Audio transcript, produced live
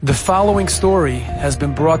The following story has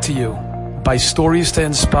been brought to you by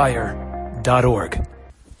StoriesToInspire.org.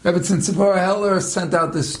 Rebbetzin Tzipora Heller sent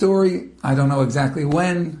out this story. I don't know exactly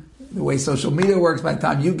when. The way social media works, by the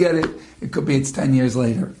time you get it, it could be it's 10 years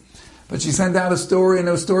later. But she sent out a story, and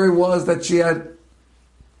the story was that she had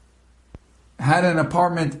an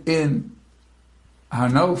apartment in Har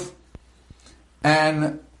Nof,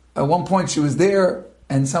 and at one point she was there,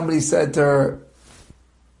 and somebody said to her,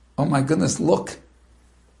 "Oh my goodness, look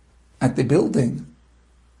at the building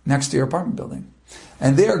next to your apartment building."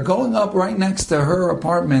 And they're going up right next to her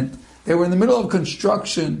apartment. They were in the middle of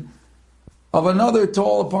construction of another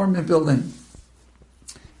tall apartment building.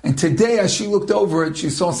 And today, as she looked over it, she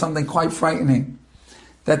saw something quite frightening.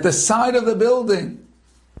 That the side of the building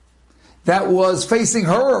that was facing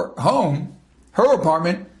her home, her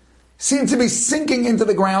apartment, seemed to be sinking into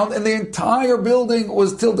the ground, and the entire building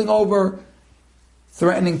was tilting over,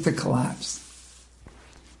 threatening to collapse.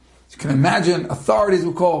 You can imagine, authorities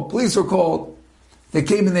were called, police were called. They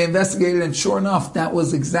came and they investigated, and sure enough, that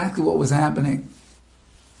was exactly what was happening.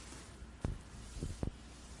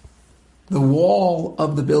 The wall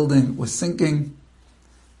of the building was sinking.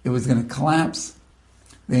 It was going to collapse.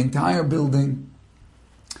 The entire building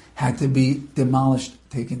had to be demolished,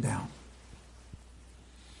 taken down.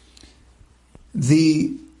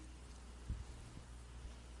 The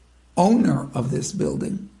owner of this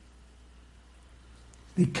building,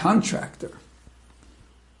 the contractor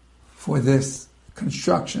for this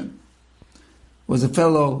construction, was a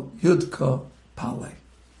fellow Yudka Pale.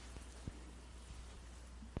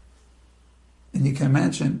 And you can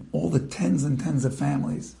imagine all the tens and tens of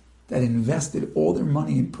families that invested all their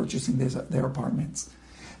money in purchasing their apartments.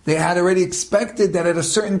 They had already expected that at a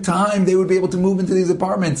certain time they would be able to move into these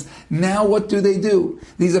apartments. Now what do?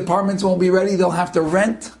 These apartments won't be ready. They'll have to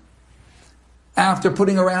rent after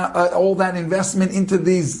putting around all that investment into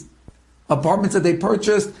these apartments that they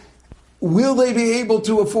purchased. Will they be able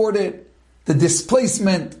to afford it? The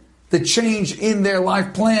displacement, the change in their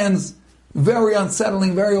life plans, very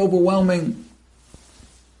unsettling, very overwhelming.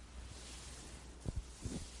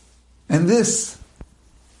 And this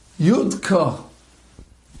Yudka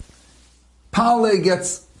Pale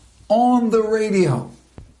gets on the radio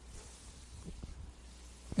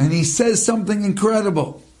and he says something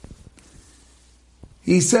incredible.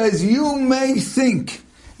 He says, "You may think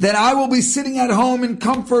that I will be sitting at home in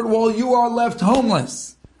comfort while you are left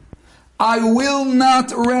homeless. I will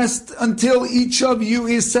not rest until each of you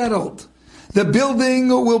is settled. The building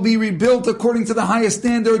will be rebuilt according to the highest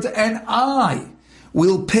standards, and I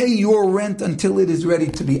will pay your rent until it is ready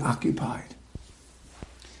to be occupied."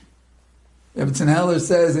 Rebbetzin Heller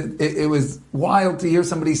says it was wild to hear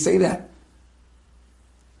somebody say that.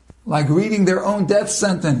 Like reading their own death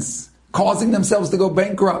sentence, causing themselves to go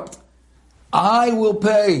bankrupt. I will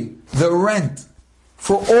pay the rent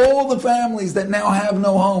for all the families that now have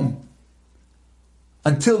no home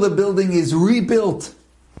until the building is rebuilt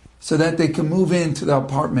so that they can move into the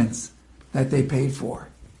apartments that they paid for.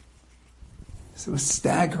 So it was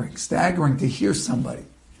staggering to hear somebody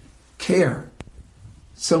care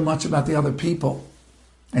so much about the other people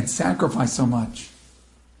and sacrifice so much.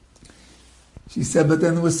 She said, but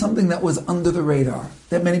then there was something that was under the radar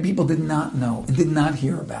that many people did not know and did not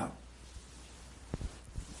hear about.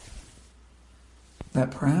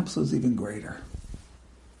 That perhaps was even greater.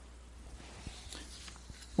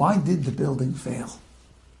 Why did the building fail?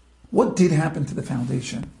 What did happen to the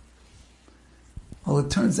foundation? Well, it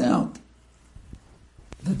turns out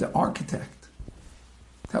that the architect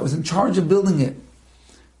that was in charge of building it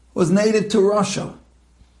was native to Russia.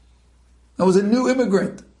 That was a new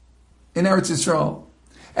immigrant in Eretz Yisrael.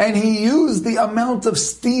 And he used the amount of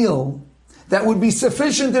steel that would be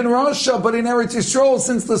sufficient in Russia, but in Eretz Yisrael,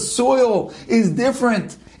 since the soil is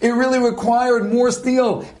different, it really required more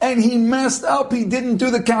steel. And he messed up. He didn't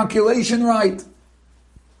do the calculation right.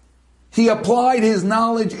 He applied his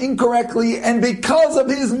knowledge incorrectly, and because of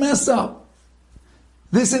his mess up,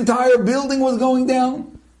 this entire building was going down.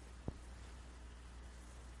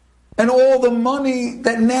 And all the money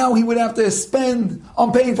that now he would have to spend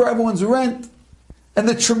on paying for everyone's rent, and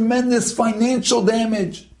the tremendous financial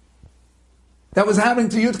damage that was happening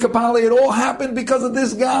to Yudka Pale, it all happened because of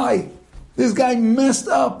this guy. This guy messed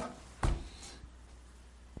up.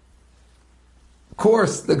 Of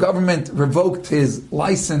course, the government revoked his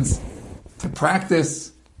license to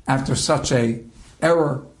practice after such a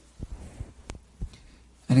error.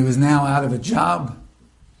 And he was now out of a job.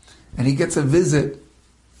 And he gets a visit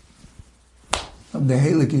from the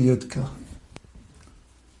Heilige Yudka.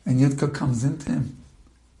 And Yudka comes into him.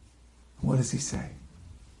 What does he say?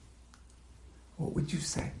 What would you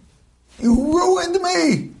say? You ruined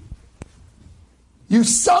me. You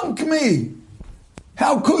sunk me.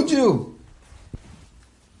 How could you?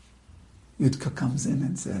 Yudka comes in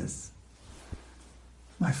and says,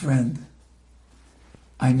 my friend,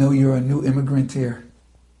 I know you're a new immigrant here.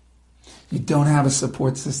 You don't have a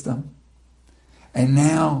support system. And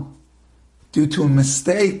now, due to a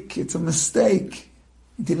mistake, it's a mistake.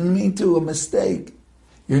 You didn't mean to, a mistake.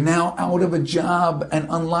 You're now out of a job and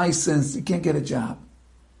unlicensed. You can't get a job.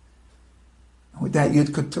 And with that,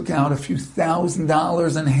 Yudka took out a few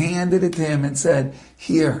 $1,000s and handed it to him and said,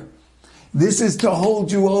 here, this is to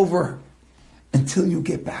hold you over until you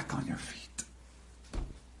get back on your feet.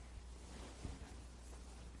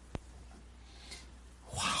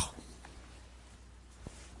 Wow.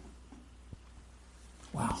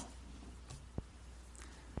 Wow.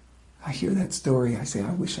 I hear that story. I say,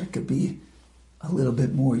 I wish I could be a little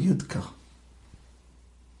bit more Yudka.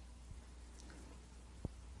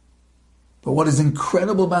 But what is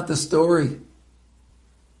incredible about the story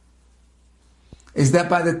is that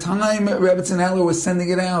by the time Rebbetzin Heller was sending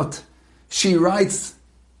it out, she writes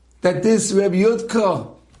that this Reb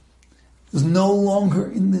Yudka is no longer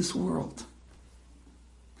in this world.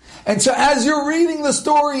 And so as you're reading the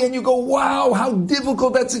story and you go, wow, how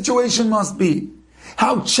difficult that situation must be.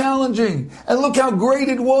 How challenging. And look how great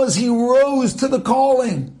it was. He rose to the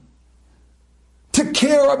calling. To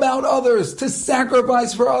care about others. To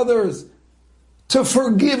sacrifice for others. To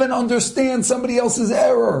forgive and understand somebody else's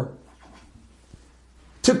error.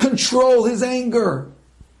 To control his anger.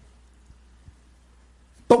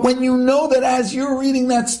 But when you know that as you're reading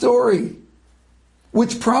that story,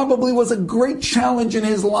 which probably was a great challenge in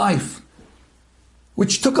his life,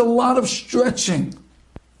 which took a lot of stretching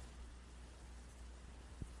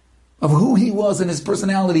of who he was and his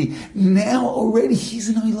personality, now already he's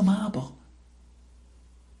in Olam Haba.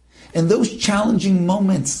 And those challenging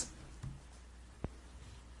moments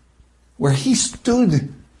where he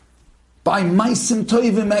stood by Maisim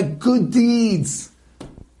Tovim at good deeds,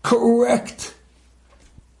 correct,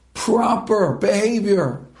 proper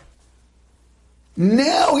behavior.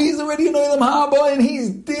 Now he's already in Olam Haba and he's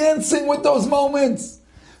dancing with those moments.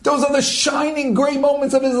 Those are the shining great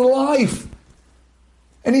moments of his life.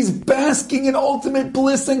 And he's basking in ultimate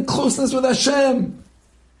bliss and closeness with Hashem.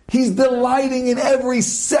 He's delighting in every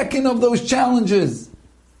second of those challenges.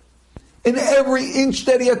 In every inch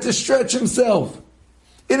that he had to stretch himself.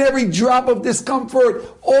 In every drop of discomfort.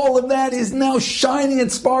 All of that is now shining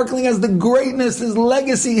and sparkling as the greatness, his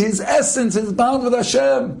legacy, his essence, his bond with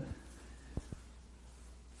Hashem.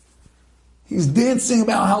 He's dancing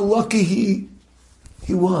about how lucky he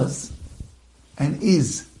was and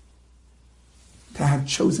is to have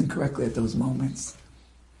chosen correctly at those moments.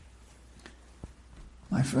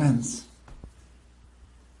 My friends,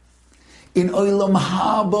 in Olam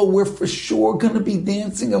Haba, we're for sure going to be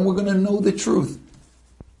dancing and we're going to know the truth.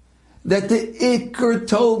 That the Iker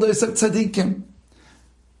told us at Tzadikim,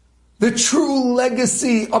 the true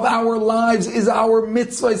legacy of our lives is our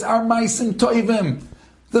mitzvahs, our Maisim Tovim.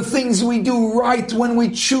 The things we do right when we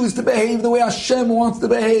choose to behave the way Hashem wants to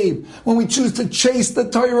behave. When we choose to chase the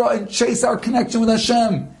Torah and chase our connection with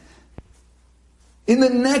Hashem. In the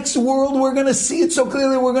next world, we're going to see it so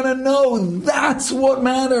clearly. We're going to know that's what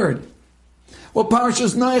mattered. What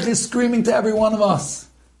Parashas Noach is screaming to every one of us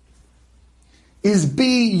is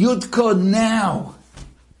be Yudka now.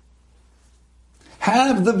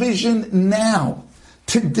 Have the vision now.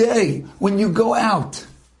 Today, when you go out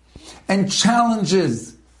and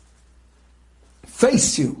challenges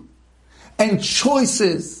face you, and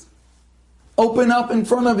choices open up in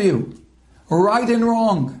front of you, right and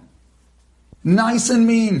wrong, nice and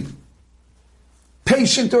mean,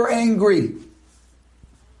 patient or angry,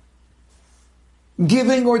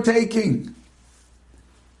 giving or taking,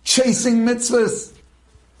 chasing mitzvahs,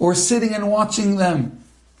 or sitting and watching them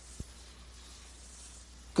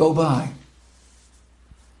go by.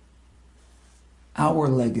 Our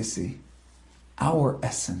legacy, our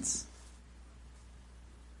essence,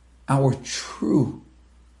 our true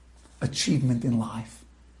achievement in life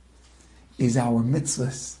is our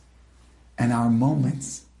mitzvahs and our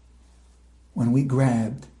moments when we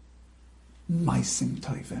grabbed Maisim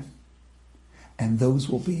Tovim. And those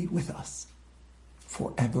will be with us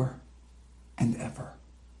forever and ever.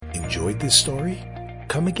 Enjoyed this story?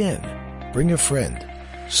 Come again. Bring a friend.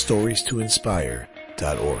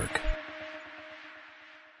 StoriesToInspire.org